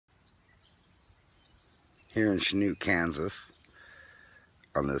here in Chanute, Kansas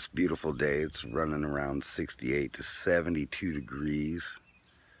on this beautiful day. It's running around 68 to 72 degrees.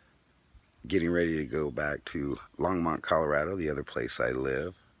 Getting ready to go back to Longmont, Colorado, the other place I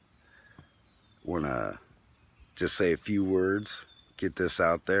live. Want to just say a few words, get this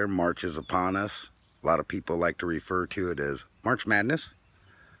out there. March is upon us. A lot of people like to refer to it as March Madness.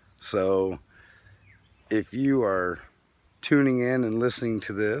 So if you are tuning in and listening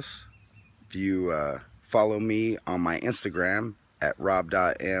to this, if you follow me on my Instagram at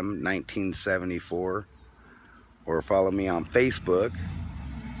rob.m1974, or follow me on Facebook,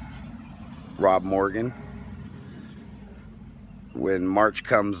 Rob Morgan. When March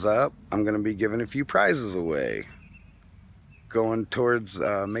comes up, I'm going to be giving a few prizes away, going towards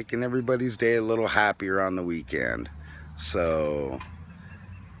making everybody's day a little happier on the weekend. So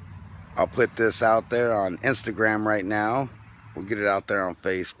I'll put this out there on Instagram right now. We'll get it out there on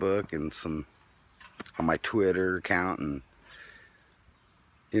Facebook and some on my Twitter account, and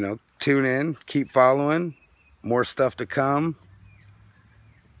tune in, keep following, more stuff to come.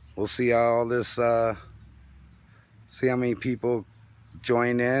 We'll see all this see how many people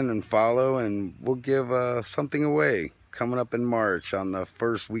join in and follow, and we'll give something away coming up in March, on the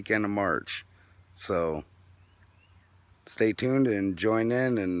first weekend of March. So stay tuned and join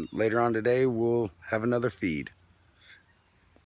in, and later on today we'll have another feed.